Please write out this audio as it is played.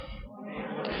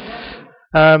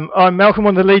I'm Malcolm,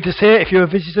 one of the leaders here. If you're a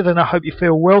visitor, then I hope you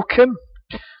feel welcome.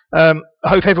 I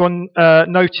hope everyone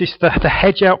noticed the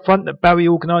hedge out front that Barry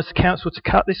organised the council to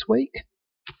cut this week.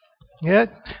 Yeah,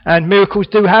 and miracles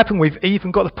do happen. We've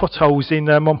even got the potholes in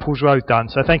Montpauls Road done.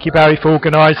 So thank you, Barry, for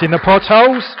organising the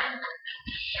potholes.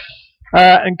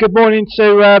 And good morning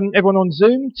to everyone on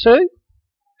Zoom too.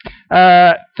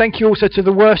 Thank you also to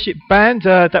the worship band.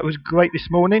 That was great this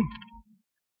morning.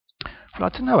 Well,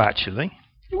 I don't know actually.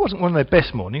 It wasn't one of their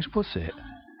best mornings, was it?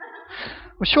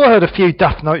 I'm sure I heard a few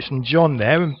duff notes from John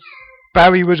there, and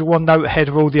Barry was one note ahead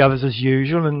of all the others as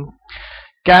usual, and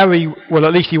Gary, well,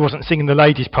 at least he wasn't singing the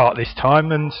ladies' part this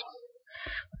time, and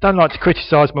I don't like to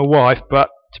criticise my wife, but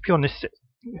to be honest,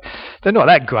 they're not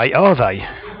that great, are they?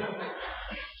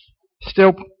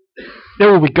 Still,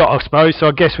 they're all we got, I suppose, so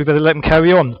I guess we better let them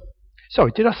carry on.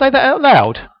 Sorry, did I say that out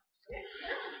loud?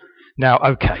 Now,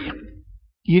 okay.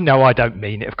 You know I don't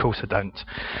mean it, of course I don't.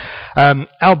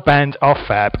 Our band are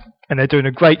fab, and they're doing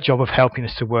a great job of helping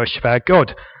us to worship our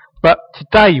God. But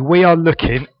today we are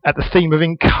looking at the theme of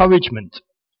encouragement.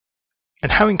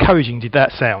 And how encouraging did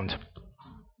that sound?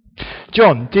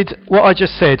 John, did what I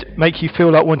just said make you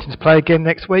feel like wanting to play again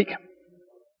next week?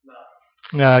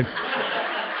 No.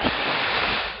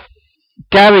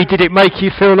 Gary, did it make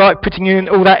you feel like putting in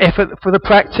all that effort for the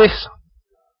practice?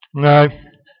 No.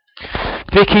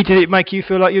 Vicky, did it make you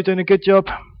feel like you're doing a good job?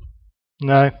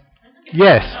 No.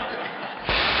 Yes.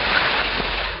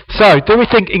 So, do we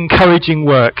think encouraging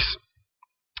works?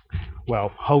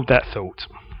 Well, hold that thought.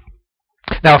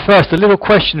 Now first, a little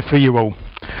question for you all,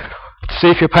 to see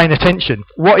if you're paying attention.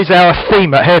 What is our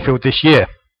theme at Harefield this year?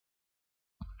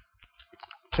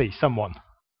 Please, someone.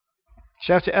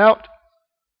 Shout it out.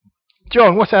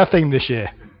 John, what's our theme this year?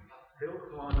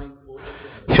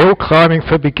 Hill climbing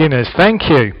for beginners. Thank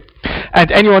you.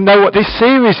 And anyone know what this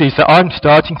series is that I'm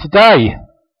starting today?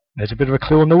 There's a bit of a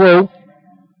clue on the wall.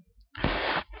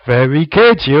 Very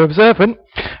good, you're observant.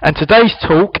 And today's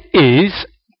talk is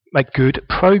Make Good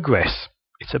Progress.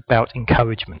 It's about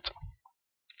encouragement.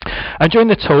 And during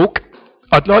the talk,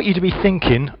 I'd like you to be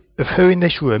thinking of who in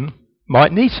this room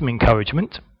might need some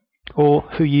encouragement, or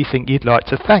who you think you'd like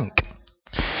to thank.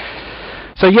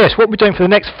 So yes, what we're doing for the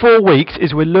next 4 weeks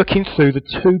is we're looking through the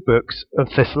 2 books of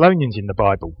Thessalonians in the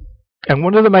Bible. And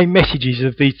one of the main messages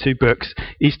of these 2 books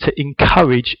is to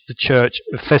encourage the church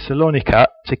of Thessalonica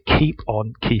to keep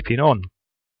on keeping on.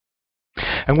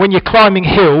 And when you're climbing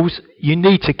hills, you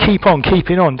need to keep on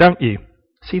keeping on, don't you?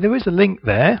 See, there is a link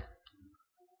there.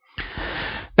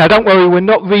 Now don't worry, we're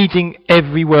not reading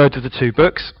every word of the 2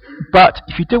 books, but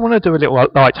if you do want to do a little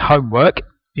light homework,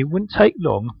 it wouldn't take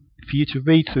long for you to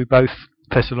read through both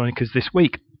Thessalonicas this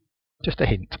week. Just a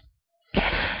hint.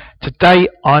 Today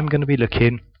I'm going to be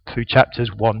looking through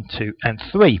chapters 1, 2 and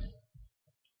 3.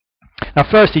 Now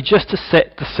firstly, just to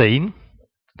set the scene,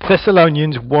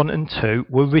 Thessalonians 1 and 2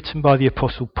 were written by the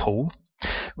Apostle Paul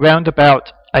round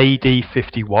about AD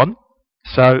 51.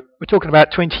 So we're talking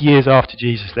about 20 years after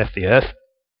Jesus left the earth.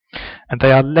 And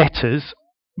they are letters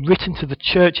written to the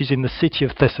churches in the city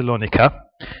of Thessalonica,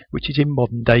 which is in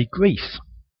modern day Greece.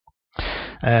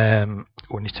 I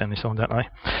need to turn this on, don't I?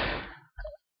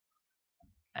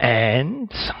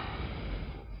 And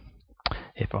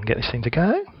if I can get this thing to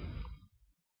go.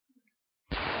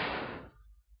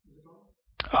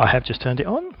 I have just turned it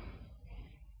on.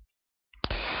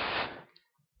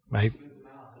 Maybe.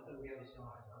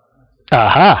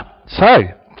 Aha! So,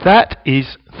 that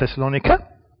is Thessalonica.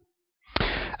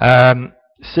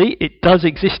 See, it does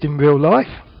exist in real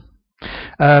life.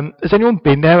 Has anyone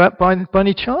been there by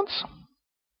any chance?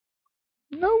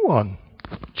 No one.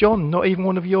 John, not even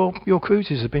one of your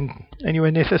cruises have been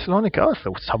anywhere near Thessalonica. I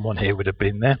thought someone here would have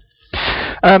been there.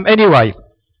 Anyway,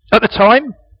 at the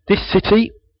time, this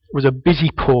city was a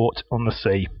busy port on the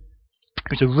sea.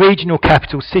 It was a regional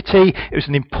capital city. It was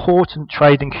an important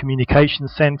trade and communication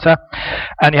centre,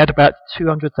 and it had about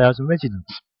 200,000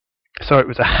 residents. So it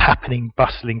was a happening,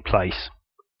 bustling place.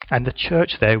 And the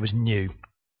church there was new.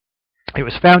 It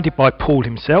was founded by Paul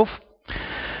himself,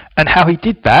 and how he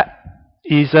did that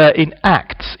is in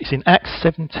Acts. It's in Acts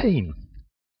 17.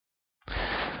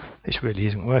 This really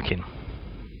isn't working.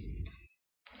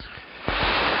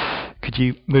 Could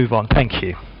you move on? Thank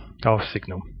you. I'll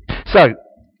signal. So,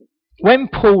 when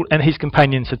Paul and his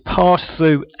companions had passed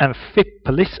through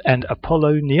Amphipolis and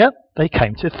Apollonia, they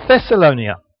came to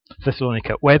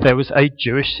Thessalonica, where there was a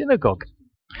Jewish synagogue.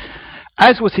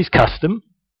 As was his custom,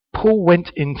 Paul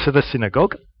went into the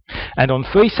synagogue, and on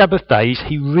 3 Sabbath days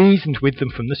he reasoned with them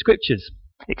from the Scriptures,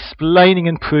 explaining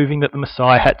and proving that the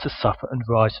Messiah had to suffer and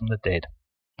rise from the dead.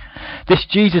 This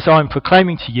Jesus I am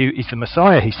proclaiming to you is the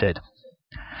Messiah, he said.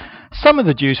 Some of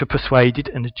the Jews were persuaded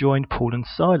and joined Paul and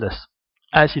Silas,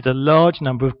 as did a large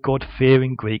number of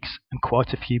God-fearing Greeks and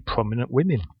quite a few prominent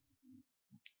women.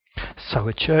 So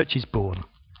a church is born.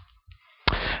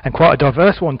 And quite a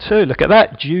diverse one too. Look at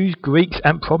that. Jews, Greeks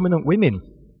and prominent women.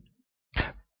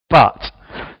 But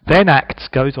then Acts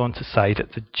goes on to say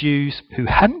that the Jews who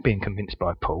hadn't been convinced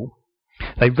by Paul,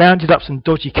 they rounded up some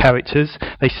dodgy characters,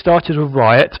 they started a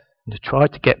riot and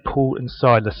tried to get Paul and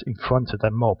Silas in front of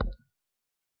their mob.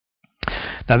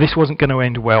 Now this wasn't going to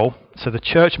end well, so the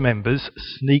church members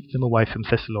sneaked them away from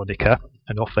Thessalonica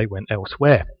and off they went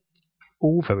elsewhere.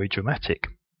 All very dramatic.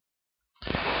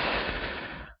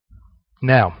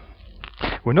 Now,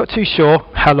 we're not too sure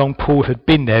how long Paul had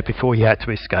been there before he had to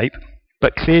escape,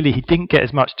 but clearly he didn't get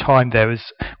as much time there as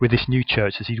with this new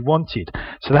church as he'd wanted.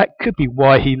 So that could be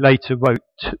why he later wrote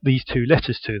these 2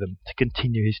 letters to them to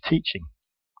continue his teaching.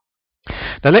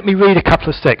 Now let me read a couple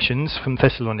of sections from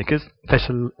Thessalonians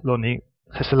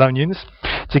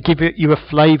to give you a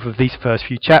flavour of these first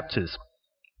few chapters.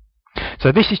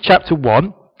 So this is chapter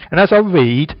 1, and as I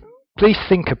read, please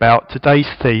think about today's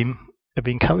theme of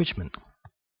encouragement.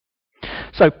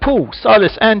 So Paul,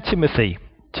 Silas and Timothy,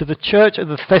 to the church of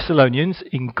the Thessalonians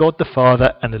in God the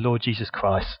Father and the Lord Jesus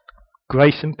Christ,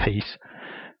 grace and peace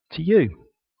to you.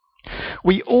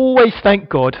 We always thank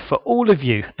God for all of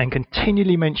you and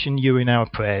continually mention you in our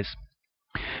prayers.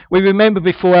 We remember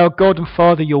before our God and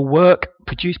Father your work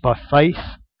produced by faith,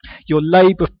 your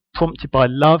labour prompted by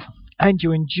love, and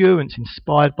your endurance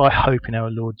inspired by hope in our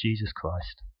Lord Jesus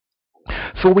Christ.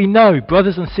 For we know,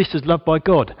 brothers and sisters loved by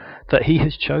God, that he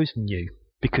has chosen you,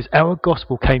 because our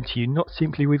gospel came to you not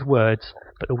simply with words,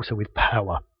 but also with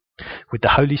power, with the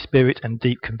Holy Spirit and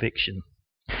deep conviction.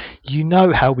 You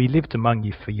know how we lived among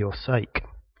you for your sake.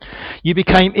 You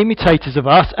became imitators of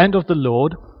us and of the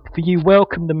Lord, for you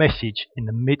welcomed the message in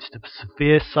the midst of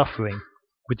severe suffering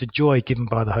with the joy given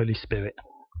by the Holy Spirit.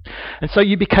 And so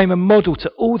you became a model to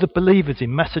all the believers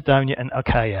in Macedonia and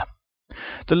Achaia.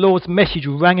 The Lord's message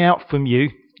rang out from you,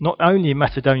 not only in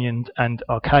Macedonia and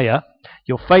Achaia.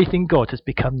 Your faith in God has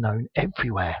become known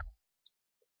everywhere.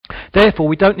 Therefore,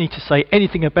 we don't need to say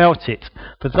anything about it,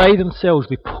 for they themselves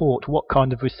report what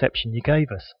kind of reception you gave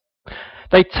us.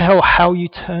 They tell how you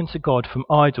turned to God from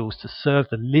idols to serve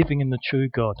the living and the true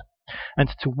God, and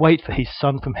to wait for his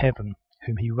Son from heaven,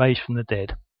 whom he raised from the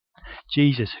dead,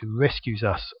 Jesus, who rescues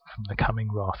us from the coming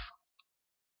wrath.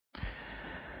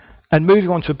 And moving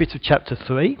on to a bit of chapter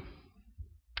 3.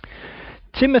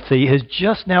 Timothy has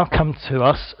just now come to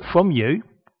us from you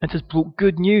and has brought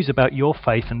good news about your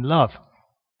faith and love.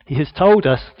 He has told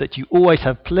us that you always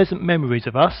have pleasant memories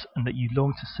of us and that you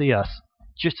long to see us,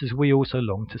 just as we also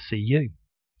long to see you.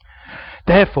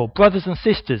 Therefore, brothers and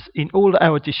sisters, in all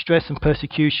our distress and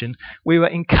persecution, we were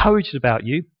encouraged about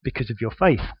you because of your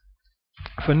faith.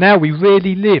 For now we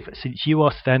really live, since you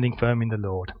are standing firm in the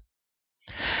Lord.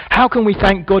 How can we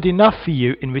thank God enough for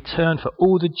you in return for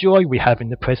all the joy we have in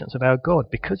the presence of our God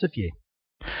because of you?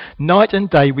 Night and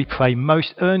day we pray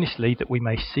most earnestly that we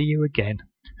may see you again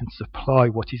and supply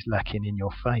what is lacking in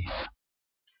your faith.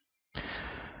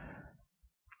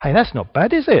 Hey, that's not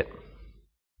bad, is it?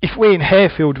 If we in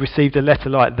Harefield received a letter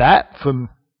like that from,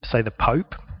 say, the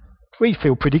Pope, we'd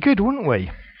feel pretty good, wouldn't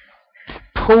we?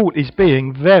 Paul is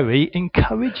being very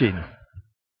encouraging.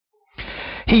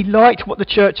 He liked what the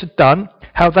church had done,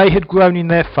 how they had grown in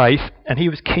their faith, and he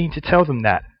was keen to tell them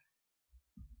that.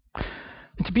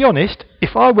 And to be honest,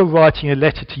 if I were writing a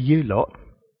letter to you lot,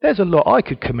 there's a lot I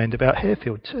could commend about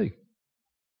Harefield too.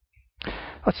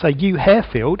 I'd say you,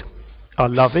 Harefield, are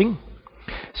loving.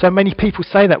 So many people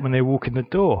say that when they walk in the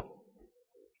door.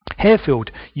 Harefield,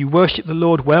 you worship the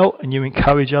Lord well and you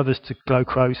encourage others to grow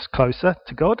closer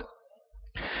to God.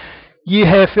 You,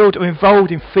 Harefield, are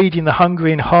involved in feeding the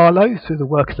hungry in Harlow through the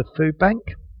work of the food bank.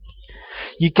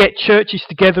 You get churches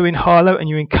together in Harlow and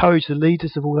you encourage the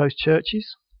leaders of all those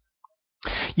churches.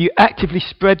 You actively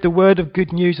spread the word of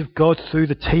good news of God through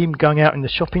the team going out in the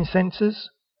shopping centres.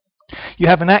 You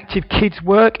have an active kids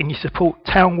work and you support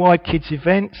town-wide kids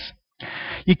events.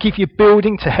 You give your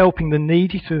building to helping the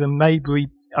needy through the Maybury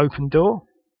Open Door.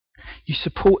 You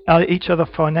support each other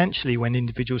financially when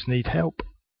individuals need help.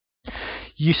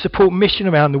 You support mission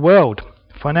around the world,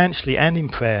 financially and in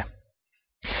prayer.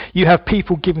 You have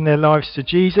people giving their lives to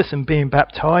Jesus and being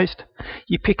baptised.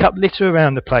 You pick up litter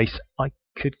around the place. I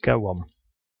could go on.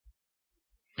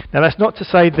 Now that's not to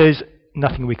say there's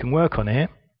nothing we can work on here,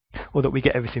 or that we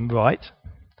get everything right.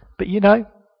 But you know,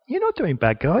 you're not doing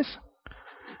bad, guys.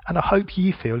 And I hope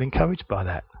you feel encouraged by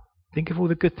that. Think of all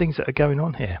the good things that are going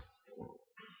on here.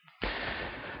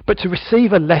 But to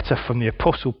receive a letter from the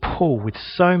Apostle Paul with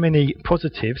so many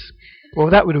positives, Well,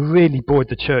 that would have really bored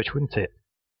the church, wouldn't it?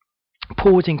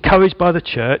 Paul was encouraged by the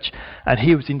church, and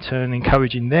he was in turn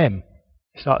encouraging them.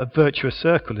 It's like a virtuous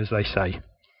circle, as they say.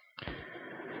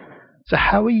 So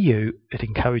how are you at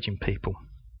encouraging people?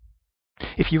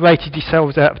 If you rated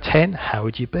yourselves out of 10, how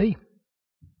would you be?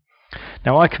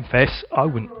 Now, I confess, I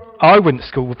wouldn't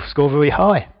score very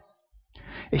high.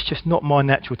 It's just not my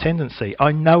natural tendency.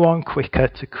 I know I'm quicker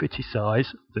to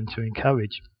criticise than to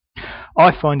encourage.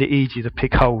 I find it easier to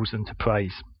pick holes than to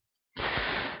praise.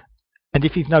 And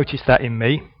if you've noticed that in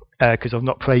me, because I've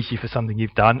not praised you for something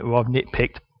you've done, or I've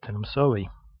nitpicked, then I'm sorry.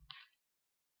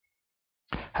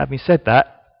 Having said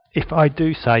that, if I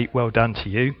do say well done to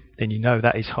you, then you know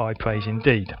that is high praise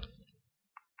indeed.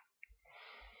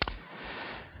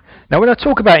 Now, when I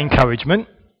talk about encouragement,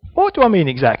 what do I mean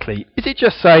exactly? Is it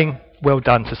just saying well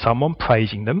done to someone,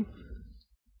 praising them?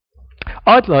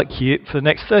 I'd like you, for the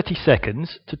next 30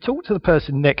 seconds, to talk to the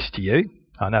person next to you.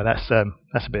 I know that's a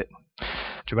bit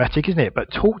dramatic, isn't it?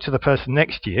 But talk to the person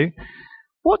next to you.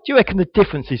 What do you reckon the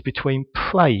difference is between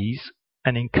praise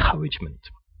and encouragement?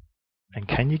 And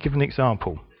can you give an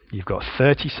example? You've got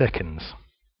 30 seconds.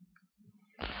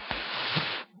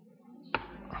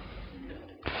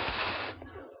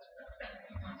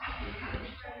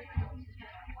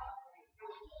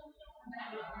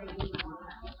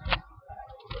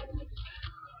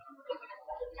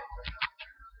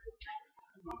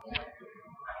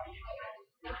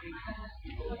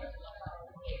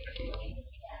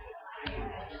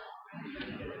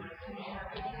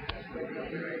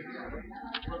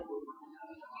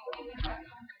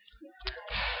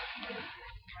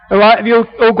 All right, have you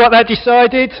all got that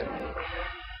decided?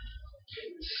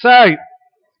 So,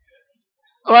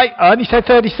 all right, I only said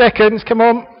 30 seconds, come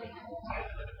on.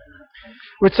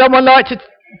 Would someone like to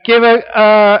give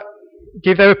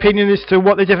their opinion as to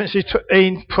what the difference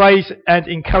between praise and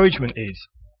encouragement is?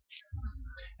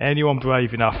 Anyone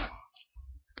brave enough?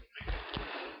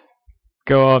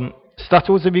 Go on.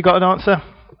 Stuttles, have you got an answer?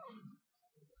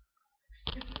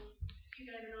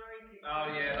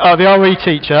 Oh, the RE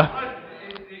teacher.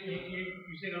 You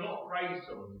sing a lot of praise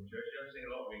songs in church. You don't sing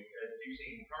a lot of you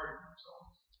sing encouragement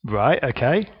songs. Right.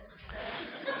 Okay.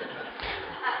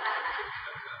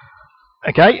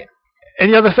 Okay.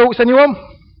 Any other thoughts, anyone?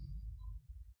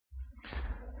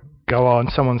 Go on.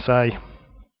 Someone say.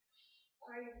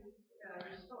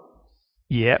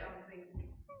 Yep.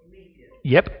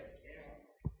 Yep.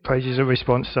 Praise is a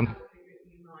response.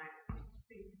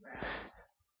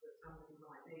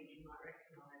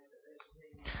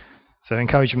 So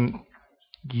encouragement,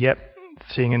 yep.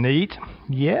 Seeing a need,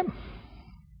 yep.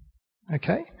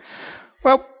 Okay.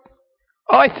 Well,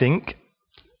 I think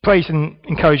praise and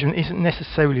encouragement isn't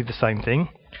necessarily the same thing,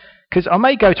 because I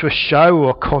may go to a show or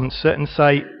a concert and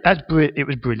say, it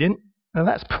was brilliant, and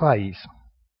that's praise.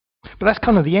 But that's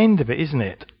kind of the end of it, isn't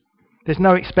it? There's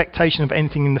no expectation of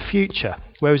anything in the future,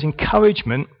 whereas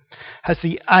encouragement has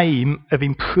the aim of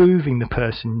improving the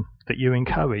person that you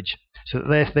encourage, so that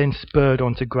they're then spurred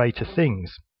on to greater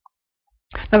things.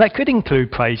 Now, that could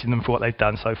include praising them for what they've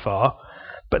done so far,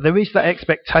 but there is that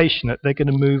expectation that they're going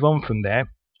to move on from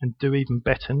there and do even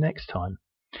better next time.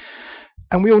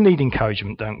 And we all need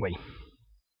encouragement, don't we?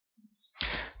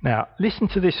 Now, listen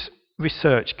to this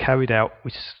research carried out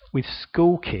with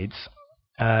school kids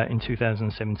in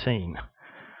 2017.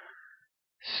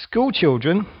 School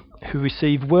children who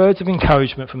receive words of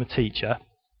encouragement from a teacher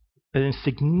are then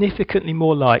significantly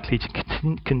more likely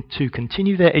to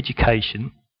continue their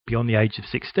education beyond the age of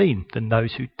 16 than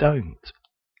those who don't.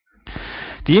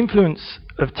 The influence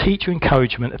of teacher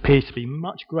encouragement appears to be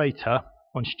much greater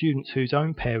on students whose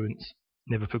own parents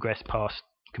never progressed past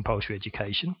compulsory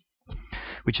education,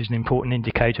 which is an important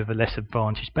indicator of a less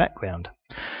advantaged background.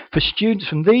 For students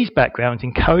from these backgrounds,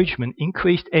 encouragement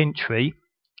increased entry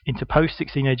into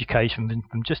post-16 education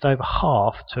from just over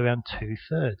half to around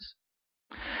 2/3.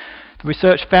 The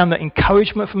research found that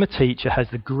encouragement from a teacher has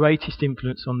the greatest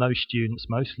influence on those students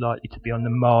most likely to be on the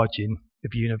margin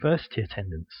of university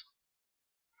attendance.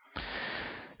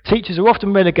 Teachers are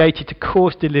often relegated to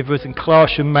course deliverers and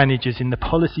classroom managers in the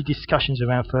policy discussions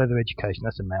around further education.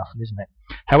 That's a mouthful, isn't it?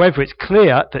 However, it's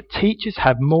clear that teachers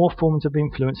have more forms of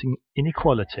influencing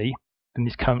inequality than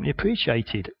is currently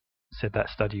appreciated, said that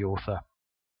study author.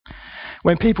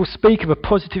 When people speak of a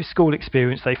positive school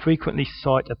experience, they frequently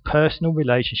cite a personal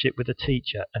relationship with a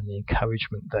teacher and the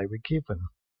encouragement they were given.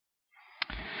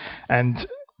 And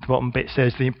the bottom bit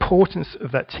says the importance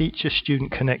of that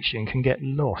teacher-student connection can get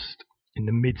lost in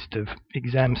the midst of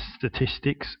exam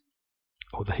statistics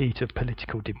or the heat of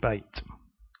political debate.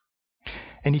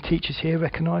 Any teachers here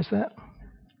recognise that?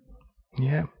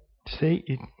 Yeah. See,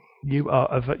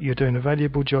 You're doing a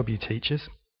valuable job, you teachers.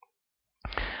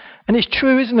 And it's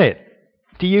true, isn't it?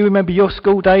 Do you remember your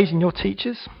school days and your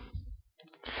teachers?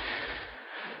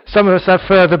 Some of us have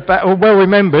further back, or well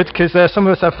remembered, because some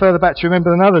of us have further back to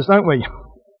remember than others, don't we?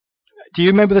 Do you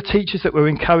remember the teachers that were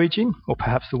encouraging, or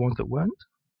perhaps the ones that weren't?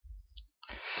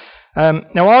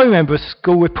 Now, I remember a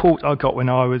school report I got when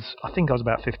I was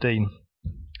about 15.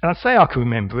 And I'd say I can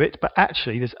remember it, but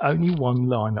actually there's only one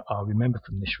line that I remember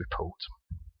from this report.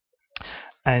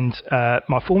 And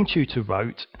my form tutor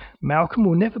wrote, "Malcolm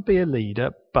will never be a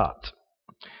leader, but..."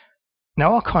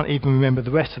 Now, I can't even remember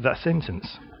the rest of that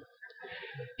sentence.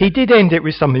 He did end it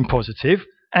with something positive,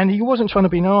 and he wasn't trying to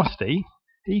be nasty.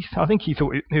 I think he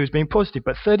thought he was being positive,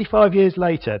 but 35 years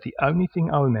later, the only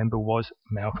thing I remember was,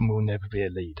 "Malcolm will never be a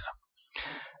leader."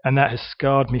 And that has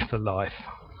scarred me for life.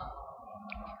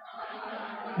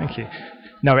 Thank you.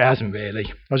 No, it hasn't really.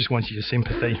 I just wanted your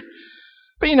sympathy.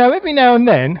 But every now and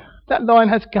then, that line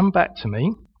has come back to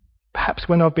me. Perhaps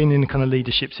when I've been in kind of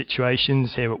leadership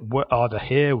situations here at work, either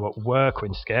here or at work or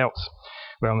in Scouts,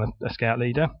 where I'm a Scout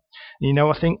leader.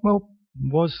 I think, well,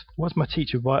 was my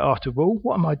teacher right after all?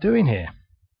 What am I doing here?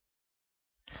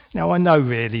 Now, I know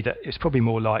really that it's probably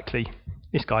more likely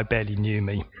this guy barely knew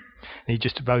me. And he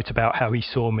just wrote about how he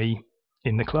saw me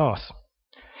in the class.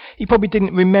 He probably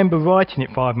didn't remember writing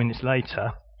it 5 minutes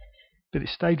later, but it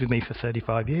stayed with me for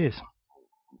 35 years.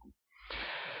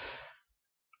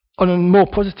 On a more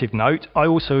positive note, I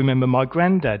also remember my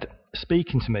granddad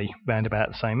speaking to me round about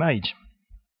the same age.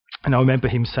 And I remember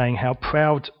him saying how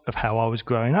proud of how I was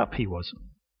growing up he was.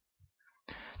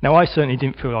 Now, I certainly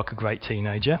didn't feel like a great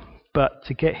teenager, but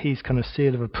to get his kind of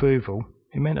seal of approval,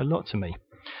 it meant a lot to me.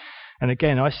 And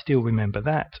again, I still remember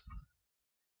that.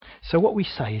 So what we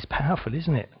say is powerful,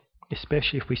 isn't it?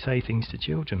 Especially if we say things to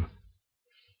children.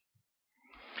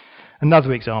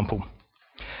 Another example.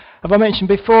 Have I mentioned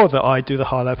before that I do the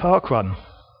Hundley Park run?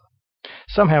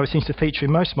 Somehow it seems to feature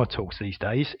in most of my talks these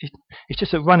days. It's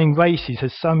just that running races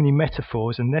has so many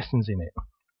metaphors and lessons in it.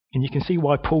 And you can see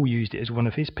why Paul used it as one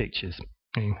of his pictures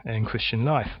in Christian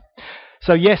life.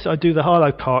 So yes, I do the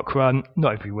Hundley Park run,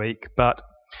 not every week, but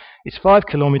it's 5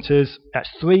 kilometres,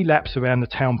 that's 3 laps around the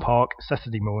town park,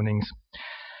 Saturday mornings.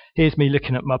 Here's me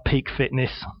looking at my peak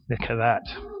fitness, look at that,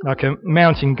 like a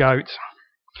mountain goat.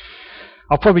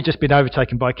 I've probably just been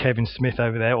overtaken by Kevin Smith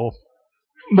over there, or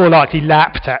more likely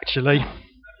lapped actually.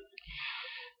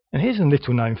 And here's a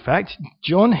little known fact,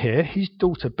 John here, his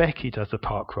daughter Becky does the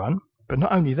park run, but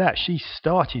not only that, she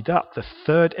started up the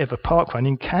 3rd ever park run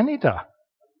in Canada.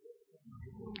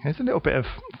 There's a little bit of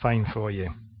fame for you.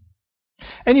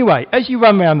 Anyway, as you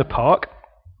run around the park,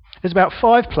 there's about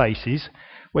 5 places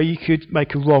where you could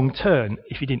make a wrong turn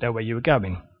if you didn't know where you were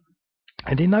going.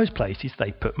 And in those places,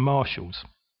 they put marshals.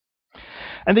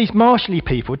 And these marshally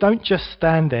people don't just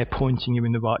stand there pointing you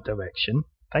in the right direction.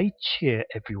 They cheer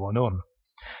everyone on.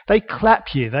 They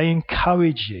clap you. They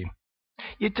encourage you.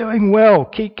 "You're doing well.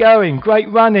 Keep going. Great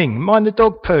running. Mind the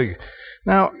dog poo."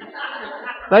 Now,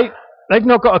 they've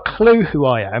not got a clue who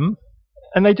I am.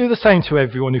 And they do the same to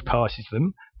everyone who passes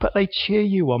them, but they cheer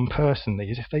you on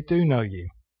personally as if they do know you.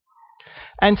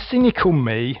 And cynical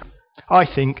me, I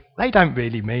think, they don't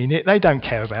really mean it, they don't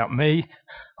care about me,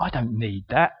 I don't need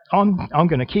that. I'm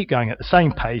going to keep going at the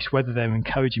same pace whether they're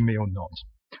encouraging me or not.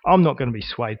 I'm not going to be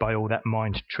swayed by all that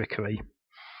mind trickery.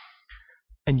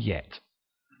 And yet,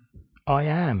 I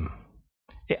am.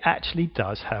 It actually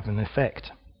does have an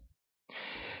effect.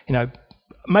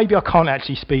 Maybe I can't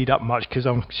actually speed up much because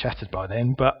I'm shattered by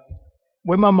then, but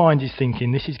when my mind is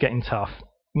thinking this is getting tough,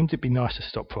 wouldn't it be nice to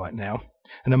stop right now?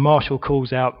 And the marshal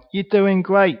calls out, "You're doing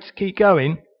great, keep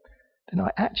going," then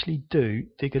I actually do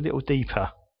dig a little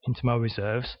deeper into my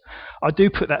reserves. I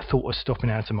do put that thought of stopping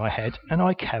out of my head, and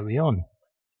I carry on.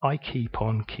 I keep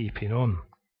on keeping on.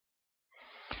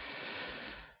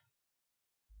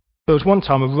 There was one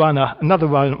time another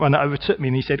runner overtook me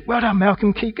and he said, "Well done,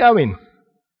 Malcolm, keep going."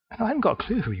 And I hadn't got a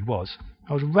clue who he was.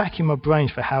 I was racking my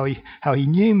brains for how he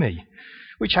knew me.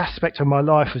 Which aspect of my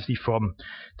life was he from?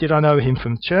 Did I know him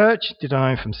from church? Did I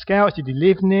know him from Scouts? Did he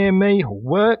live near me or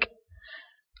work?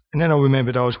 And then I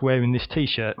remembered I was wearing this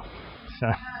t-shirt.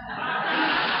 So,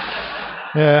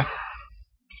 yeah.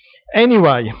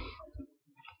 Anyway,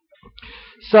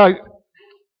 so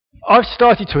I've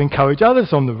started to encourage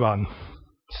others on the run.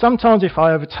 Sometimes if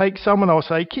I overtake someone, I'll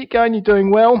say, "Keep going, you're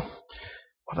doing well."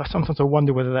 Sometimes I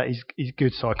wonder whether that is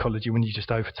good psychology when you've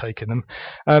just overtaken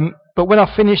them. But when I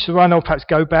finish the run, I'll perhaps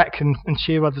go back and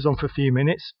cheer others on for a few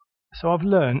minutes. So I've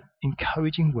learned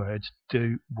encouraging words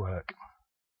do work.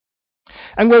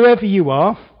 And wherever you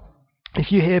are,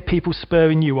 if you hear people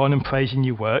spurring you on and praising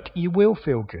your work, you will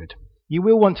feel good. You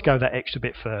will want to go that extra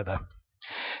bit further.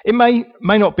 It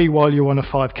may not be while you're on a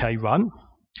 5k run.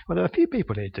 Well, there are a few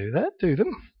people who do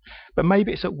them. But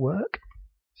maybe it's at work,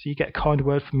 so you get a kind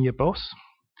word from your boss.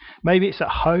 Maybe it's at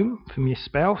home from your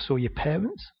spouse or your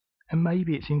parents. And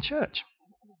maybe it's in church.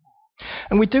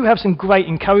 And we do have some great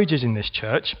encouragers in this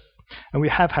church, and we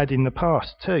have had in the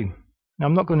past too. Now,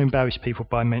 I'm not going to embarrass people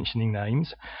by mentioning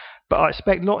names, but I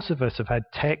expect lots of us have had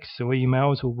texts or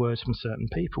emails or words from certain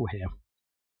people here.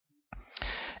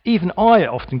 Even I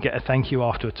often get a thank you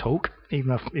after a talk,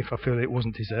 even if I feel it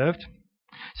wasn't deserved.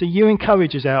 So you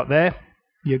encouragers out there,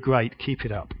 you're great, keep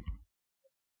it up.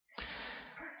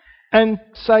 And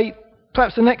say,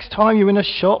 perhaps the next time you're in a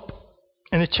shop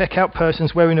and a checkout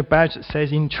person's wearing a badge that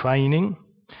says in training,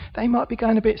 they might be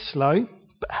going a bit slow,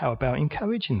 but how about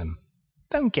encouraging them?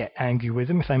 Don't get angry with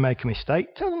them if they make a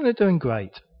mistake. Tell them they're doing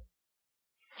great.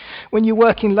 When you're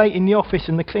working late in the office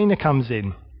and the cleaner comes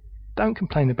in, don't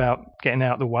complain about getting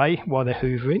out of the way while they're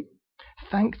hoovering.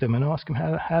 Thank them and ask them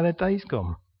how their day's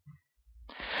gone.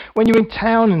 When you're in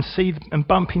town and see and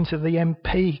bump into the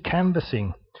MP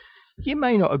canvassing, you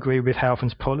may not agree with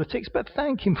Halford's politics, but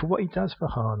thank him for what he does for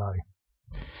Harlow.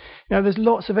 Now, there's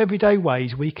lots of everyday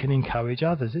ways we can encourage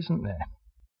others, isn't there?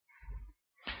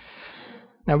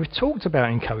 Now, we've talked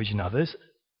about encouraging others,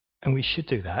 and we should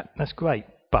do that. That's great.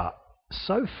 But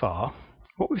so far,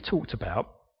 what we've talked about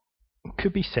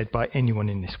could be said by anyone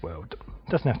in this world.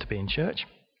 It doesn't have to be in church.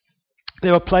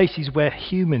 There are places where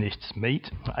humanists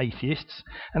meet, atheists,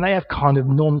 and they have kind of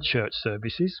non-church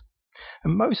services.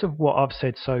 And most of what I've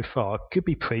said so far could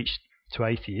be preached to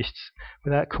atheists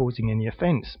without causing any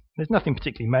offence. There's nothing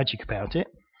particularly magic about it.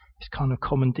 It's kind of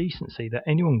common decency that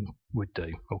anyone would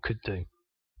do or could do.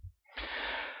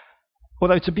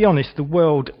 Although, to be honest, the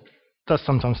world does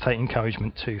sometimes take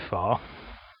encouragement too far.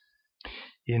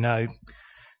 You know,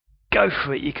 go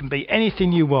for it, you can be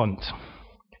anything you want.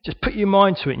 Just put your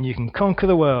mind to it and you can conquer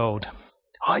the world.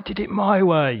 I did it my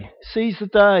way. Seize the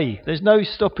day. There's no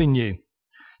stopping you.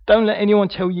 Don't let anyone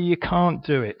tell you you can't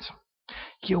do it.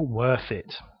 You're worth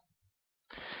it.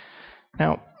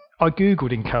 Now, I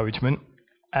googled encouragement,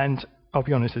 and I'll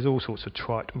be honest, there's all sorts of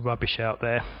trite rubbish out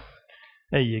there.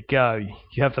 There you go.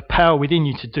 You have the power within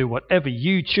you to do whatever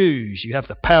you choose. You have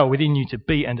the power within you to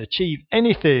be and achieve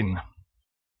anything.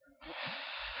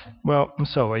 Well, I'm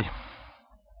sorry.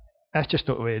 That's just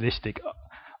not realistic.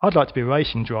 I'd like to be a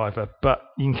racing driver, but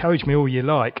you encourage me all you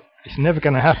like. It's never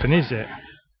going to happen, is it?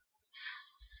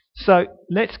 So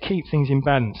let's keep things in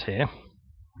balance here.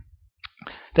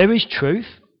 There is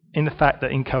truth in the fact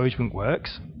that encouragement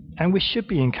works, and we should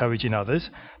be encouraging others,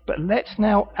 but let's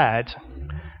now add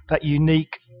that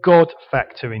unique God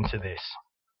factor into this.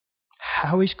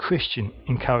 How is Christian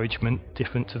encouragement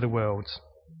different to the world's?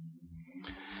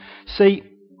 See,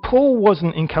 Paul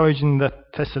wasn't encouraging the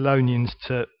Thessalonians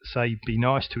to, say, be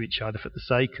nice to each other for the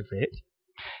sake of it.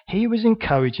 He was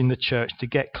encouraging the church to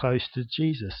get close to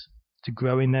Jesus, to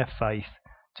grow in their faith,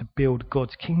 to build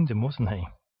God's kingdom, wasn't he?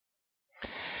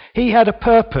 He had a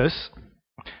purpose,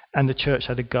 and the church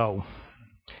had a goal.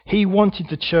 He wanted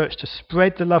the church to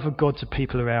spread the love of God to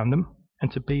people around them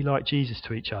and to be like Jesus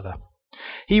to each other.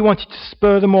 He wanted to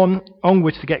spur them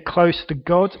onwards to get closer to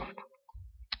God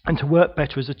and to work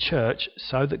better as a church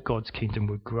so that God's kingdom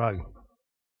would grow.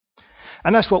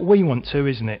 And that's what we want too,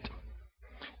 isn't it?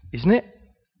 Isn't it?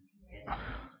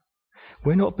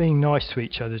 We're not being nice to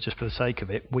each other just for the sake of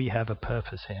it. We have a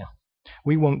purpose here.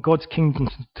 We want God's kingdom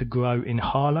to grow in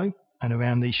Harlow and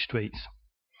around these streets.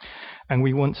 And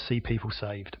we want to see people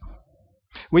saved.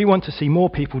 We want to see more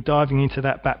people diving into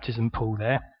that baptism pool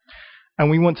there. And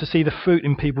we want to see the fruit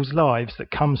in people's lives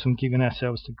that comes from giving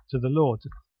ourselves to the Lord.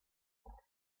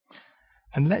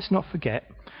 And let's not forget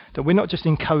that we're not just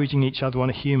encouraging each other on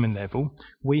a human level.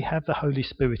 We have the Holy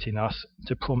Spirit in us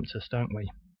to prompt us, don't we?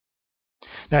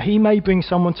 Now, he may bring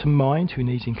someone to mind who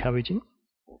needs encouraging.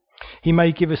 He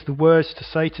may give us the words to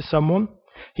say to someone.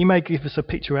 He may give us a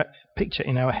picture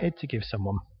in our head to give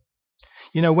someone.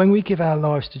 You know, when we give our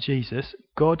lives to Jesus,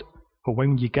 God, or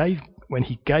when you gave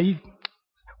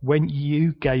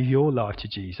your life to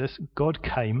Jesus, God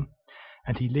came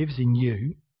and he lives in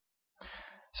you,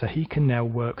 so he can now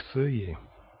work through you.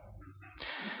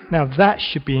 Now, that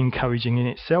should be encouraging in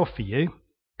itself for you.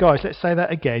 Guys, let's say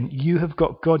that again. You have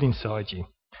got God inside you.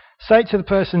 Say it to the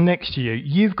person next to you.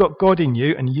 You've got God in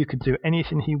you and you can do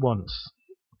anything he wants.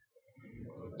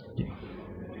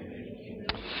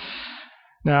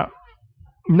 Now,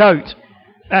 note,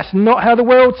 that's not how the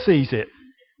world sees it.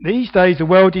 These days the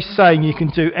world is saying you can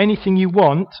do anything you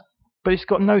want, but it's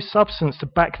got no substance to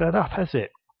back that up, has it?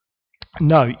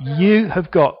 No, you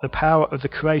have got the power of the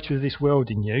creator of this world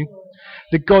in you,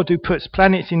 the God who puts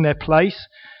planets in their place,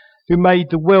 who made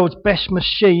the world's best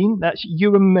machine, that's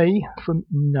you and me, from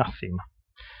nothing.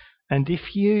 And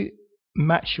if you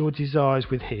match your desires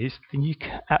with his, then you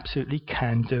absolutely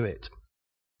can do it.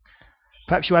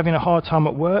 Perhaps you're having a hard time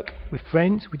at work, with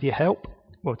friends, with your help.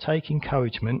 Well, take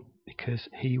encouragement, because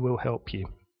he will help you.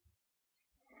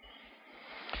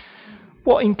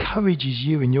 What encourages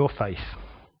you in your faith?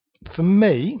 For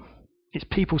me, it's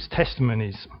people's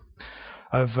testimonies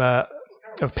of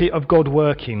God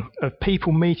working, of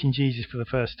people meeting Jesus for the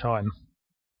first time.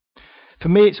 For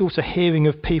me, it's also hearing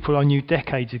of people I knew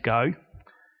decades ago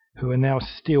who are now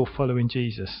still following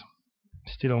Jesus,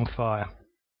 still on fire.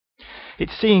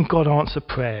 It's seeing God answer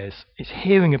prayers. It's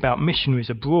hearing about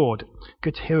missionaries abroad.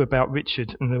 Good to hear about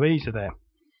Richard and Louisa there.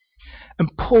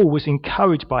 And Paul was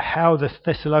encouraged by how the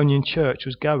Thessalonian church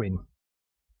was going.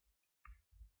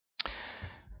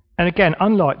 And again,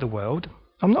 unlike the world,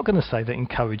 I'm not going to say that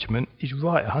encouragement is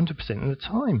right 100% of the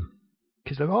time,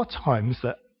 because there are times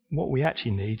that what we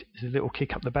actually need is a little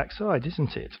kick up the backside,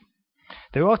 isn't it?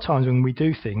 There are times when we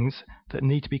do things that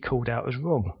need to be called out as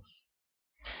wrong.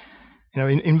 You know,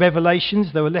 in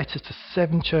Revelations, there are letters to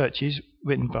 7 churches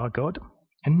written by God,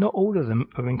 and not all of them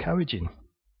are encouraging.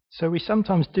 So we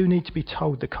sometimes do need to be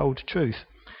told the cold truth,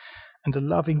 and a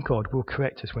loving God will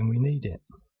correct us when we need it.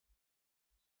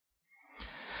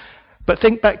 But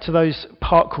think back to those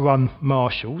park run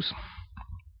marshals.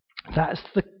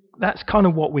 That's kind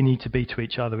of what we need to be to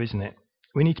each other, isn't it?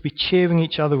 We need to be cheering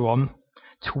each other on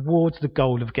towards the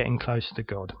goal of getting closer to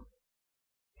God.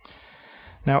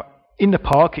 Now, in the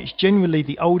park, it's generally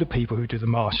the older people who do the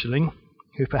marshalling,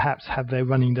 who perhaps have their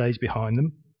running days behind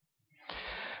them.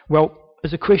 Well,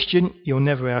 as a Christian, you're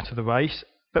never out of the race,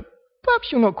 but perhaps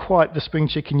you're not quite the spring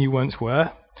chicken you once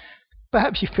were.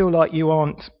 Perhaps you feel like you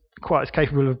aren't quite as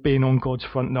capable of being on God's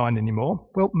front line anymore.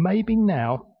 Well, maybe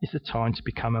now is the time to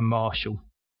become a marshal.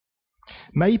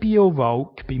 Maybe your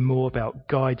role could be more about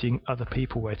guiding other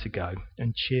people where to go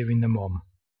and cheering them on.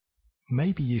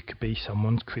 Maybe you could be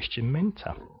someone's Christian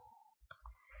mentor.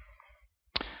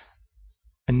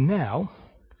 And now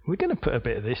we're going to put a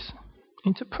bit of this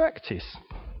into practice,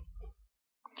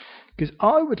 because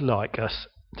I would like us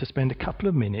to spend a couple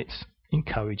of minutes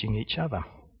encouraging each other.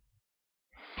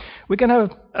 We're going to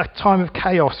have a time of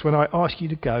chaos when I ask you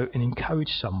to go and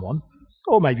encourage someone,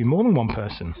 or maybe more than one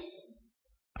person.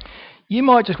 You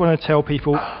might just want to tell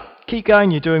people, keep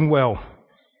going, you're doing well,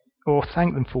 or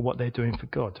thank them for what they're doing for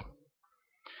God.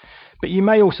 But you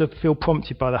may also feel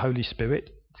prompted by the Holy Spirit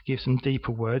to give some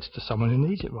deeper words to someone who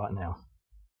needs it right now.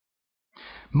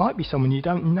 Might be someone you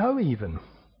don't know even,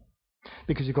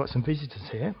 because we've got some visitors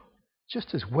here.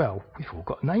 Just as well, we've all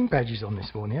got name badges on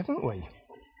this morning, haven't we?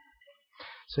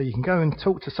 So you can go and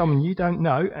talk to someone you don't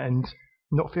know and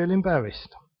not feel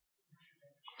embarrassed.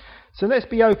 So let's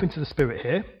be open to the Spirit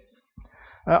here.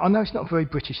 I know it's not a very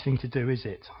British thing to do, is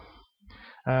it?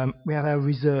 We have our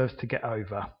reserves to get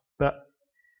over, but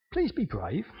please be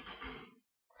brave.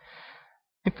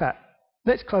 In fact,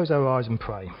 let's close our eyes and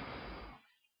pray.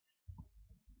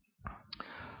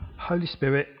 Holy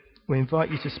Spirit, we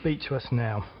invite you to speak to us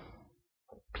now.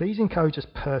 Please encourage us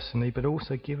personally, but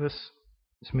also give us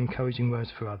some encouraging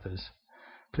words for others.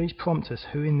 Please prompt us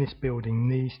who in this building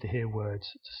needs to hear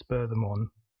words to spur them on.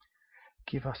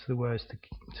 Give us the words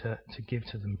to give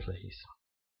to them, please.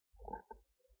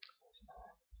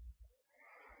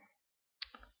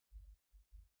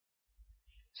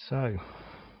 So,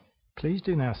 please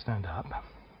do now stand up,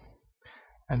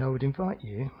 and I would invite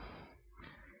you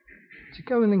to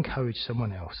go and encourage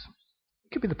someone else.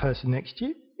 It could be the person next to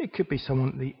you, it could be someone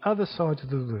at the other side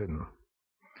of the room.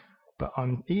 But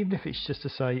even if it's just to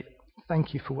say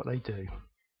thank you for what they do.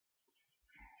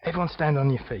 Everyone stand on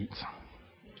your feet.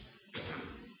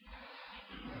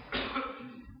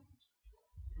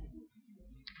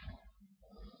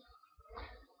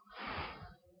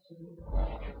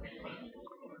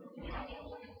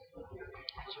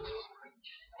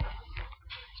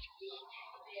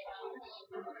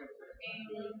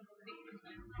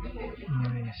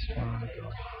 Yes, Father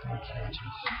God, thank you, Jesus.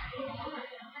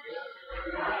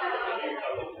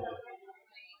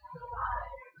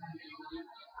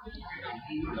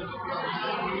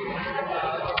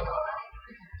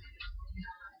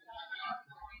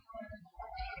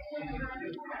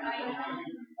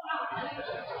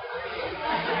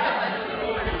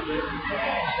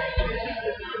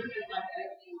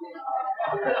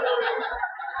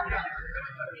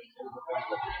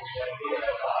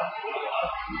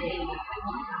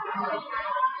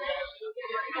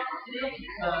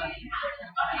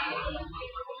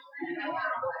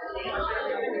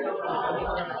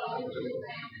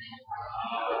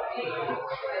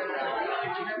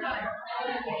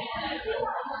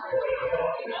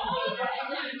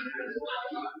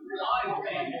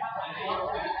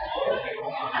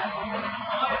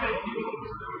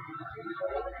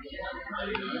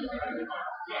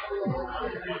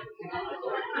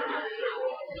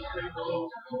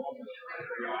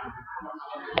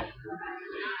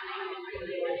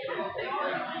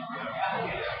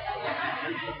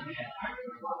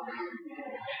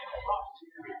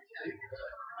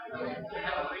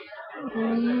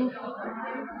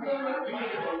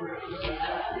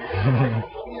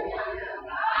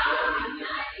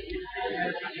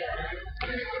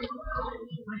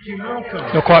 Thank you,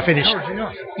 Malcolm. Not quite finished. Encouraging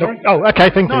us. No, oh, okay,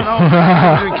 thank you. No, I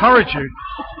want to encourage you.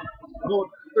 Lord,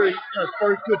 very,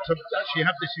 very good to actually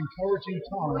have this encouraging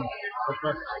time.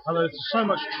 There's so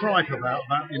much tripe about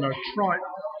that. Tripe.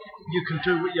 You can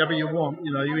do whatever you want.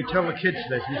 You tell the kids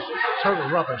this. It's total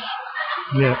rubbish.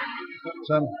 Yeah.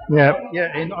 But,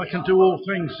 and I can do all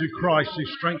things through Christ who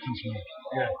strengthens me.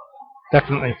 Yeah.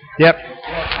 Definitely. Yep.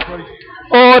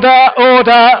 Right,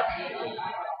 Order.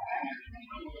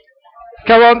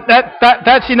 Go on.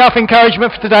 That's enough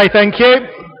encouragement for today. Thank you.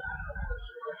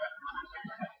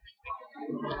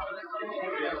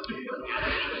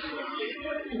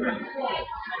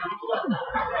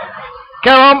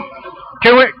 Go on.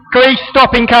 Can we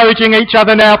stop encouraging each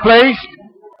other now, please?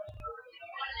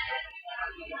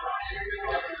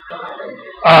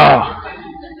 Oh.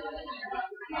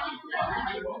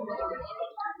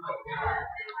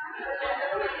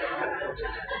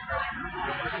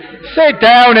 Sit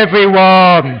down,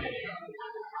 everyone.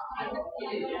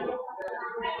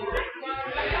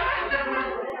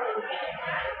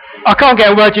 I can't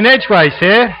get a word in edgeways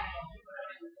here.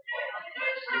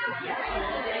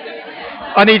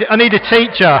 I need a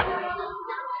teacher.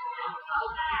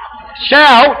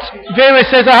 Shout! Vera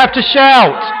says I have to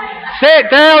shout.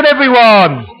 Sit down,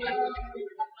 everyone.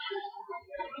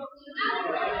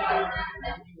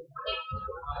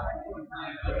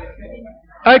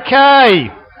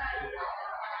 Okay.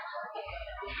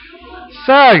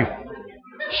 So,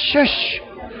 shush.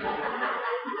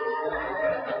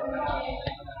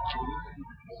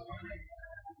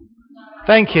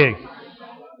 Thank you.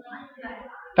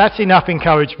 That's enough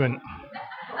encouragement.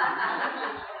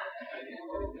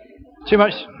 Too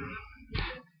much.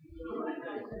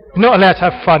 You're not allowed to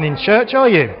have fun in church, are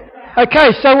you?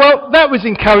 Okay, so that was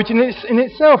encouraging in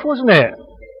itself, wasn't it?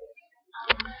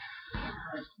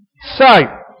 So,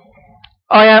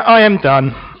 I am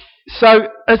done. So,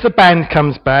 as the band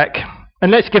comes back,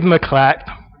 and let's give them a clap.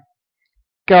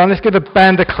 Go on, let's give the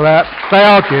band a clap. They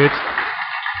are good.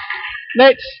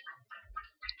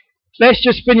 Let's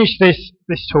just finish this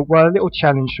talk with a little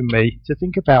challenge from me to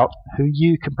think about who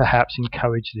you can perhaps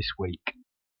encourage this week.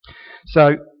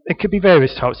 So, it could be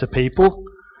various types of people.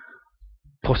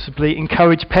 Possibly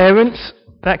encourage parents.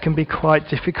 That can be quite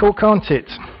difficult, can't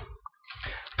it?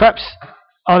 Perhaps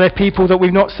are there people that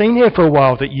we've not seen here for a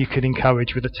while that you could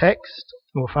encourage with a text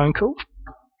or a phone call?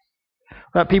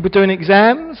 About people doing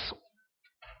exams?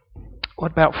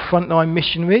 What about frontline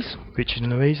missionaries? Richard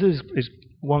and Louisa is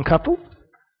one couple.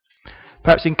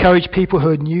 Perhaps encourage people who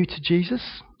are new to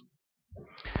Jesus.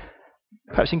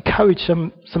 Perhaps encourage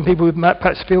some people who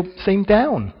perhaps seem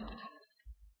down.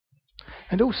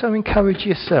 And also encourage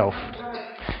yourself.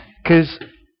 Because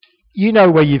you know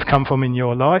where you've come from in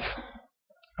your life.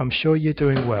 I'm sure you're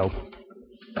doing well.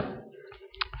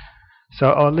 So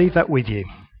I'll leave that with you.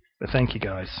 But thank you,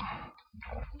 guys.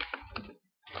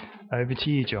 Over to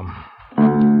you, John.